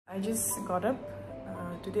I just got up.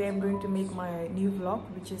 Today I'm going to make my new vlog,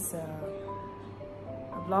 which is a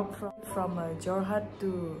vlog from Jorhat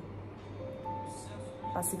to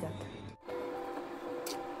Pasighat.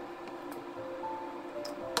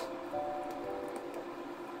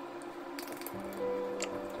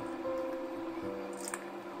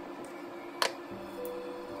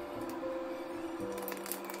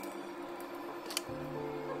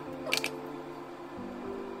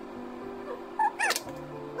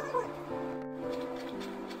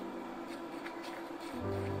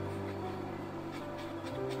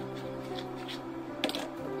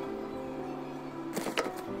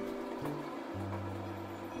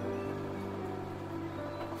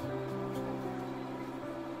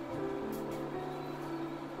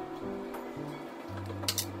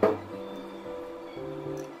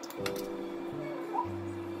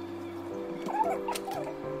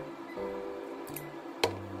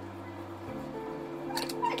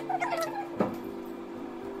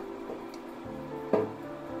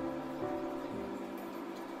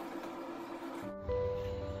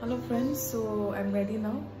 Hello friends, so I'm ready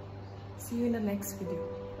now. See you in the next video.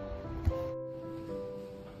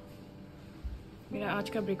 मेरा आज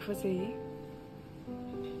का breakfast है ये.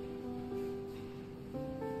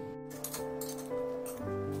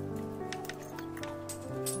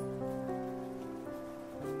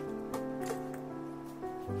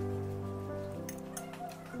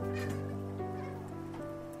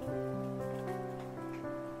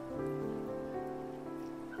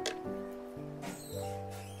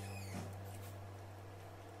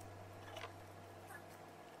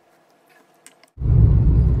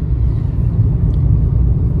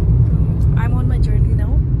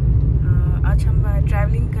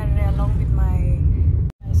 Traveling कर रहे हैं along with my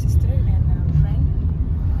sister and friend.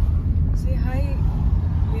 Say hi,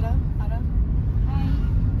 Veera, Ara. Hi.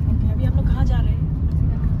 Okay, अभी हम लोग कहाँ जा रहे हैं?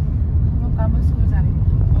 हम लोग कार्मल स्कूल जा रहे हैं.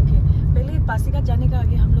 Okay. पहले पासीघाट जाने का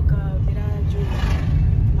आगे हम लोग मेरा जो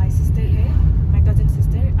my sister है, my cousin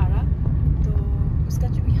sister Ara, तो उसका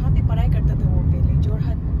जो यहाँ पे पढ़ाई करता था वो पहले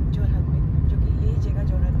जोरहाट में, जो कि यही जगह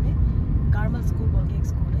जोरहाट में कार्मल स्कूल बोल के एक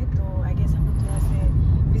स्कूल है. तो I guess हम लोग थोड़ा से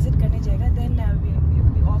विजिट करने जाएगा. Then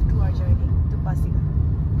we'll be off to our journey to Pasighat.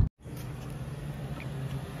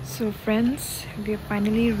 So friends, we have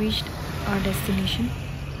finally reached our destination.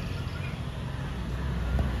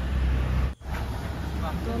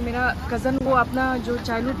 तो मेरा कज़न वो अपना जो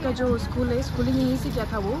चाइल्डहुड का जो स्कूल है, स्कूलिंग यहीं से किया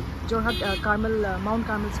था वो Jorhat Carmel mount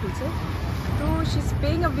Carmel school से. तो she is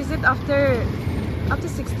paying a visit after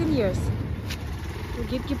 16 years. तो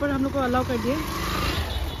गेट कीपर हम लोग को अलाउ कर दिए.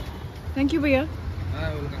 थैंक यू भैया.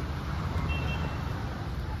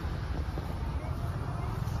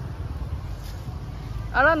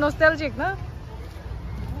 अरे नॉस्टैल्जिक ना?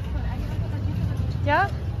 क्या?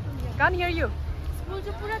 Can't hear you. स्कूल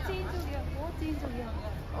जो पूरा चेंज हो गया, बहुत चेंज हो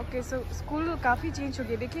गया. ओके, सो स्कूल काफ़ी चेंज हो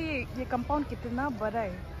गया. देखिए ये कंपाउंड कितना बड़ा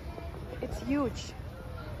है. It's huge.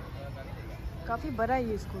 काफ़ी बड़ा है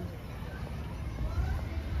ये स्कूल.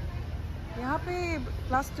 यहाँ पे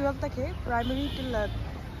क्लास 12 तक है, प्राइमरी टिल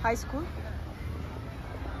हाई स्कूल.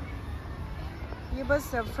 ये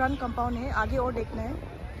बस फ्रंट कंपाउंड है, आगे और देखना है.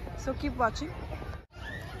 So keep watching.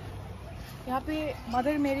 यहाँ पे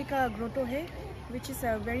मदर मेरी का ग्रोटो है, which is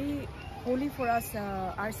very Holi for us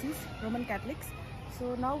RCs, Roman Catholics.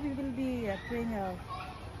 So now we will be praying.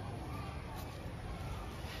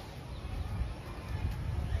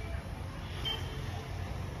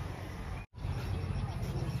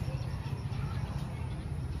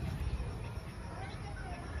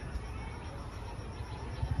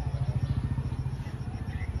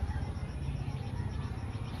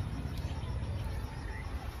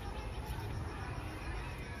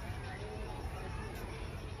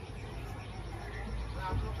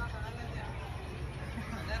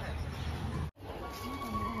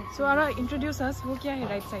 So Ara introduce अस. वो क्या है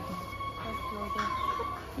राइट साइड में? First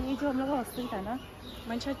floor. ये जो हम लोग का हॉस्टल था ना,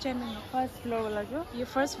 मंशा चैनल फर्स्ट फ्लोर वाला जो ये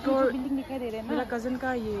फर्स्ट फ्लोर बिल्डिंग दिखाई दे रहे हैं ना, मेरा कज़न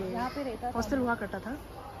का ये यहाँ पे रहता था. हॉस्टल हुआ करता था.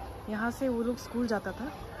 यहाँ से वो लोग स्कूल जाता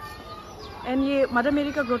था. एंड ये मदर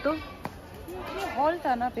मेरी का ग्रोटो, ये हॉल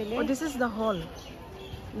था ना पहले. और दिस इज़ द हॉल.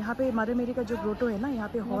 यहाँ पे मदर मेरी का जो ग्रोटो है ना, यहाँ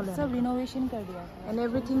पे हॉल है. सब रिनोवेशन कर दिया एंड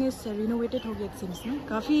एवरीथिंग इज रिनोवेटेड हो गया इट सीम्स ना.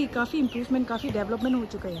 काफ़ी इम्प्रूवमेंट, काफ़ी डेवलपमेंट हो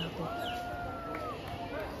चुका है यहाँ पे.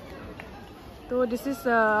 तो this is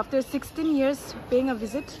after 16 years paying a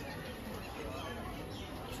visit.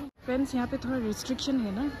 Friends यहाँ पे थोड़ा रिस्ट्रिक्शन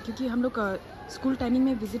है ना, क्योंकि हम लोग स्कूल टाइमिंग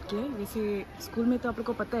में विजिट किए. वैसे स्कूल में तो आप लोग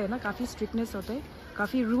को पता है ना, काफ़ी स्ट्रिक्टनेस होता है,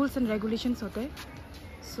 काफ़ी रूल्स एंड रेगुलेशंस होते हैं.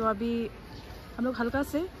 सो अभी हम लोग हल्का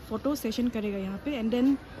से फ़ोटो सेशन करेगा यहाँ पे, and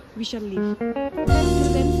then we shall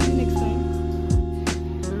leave.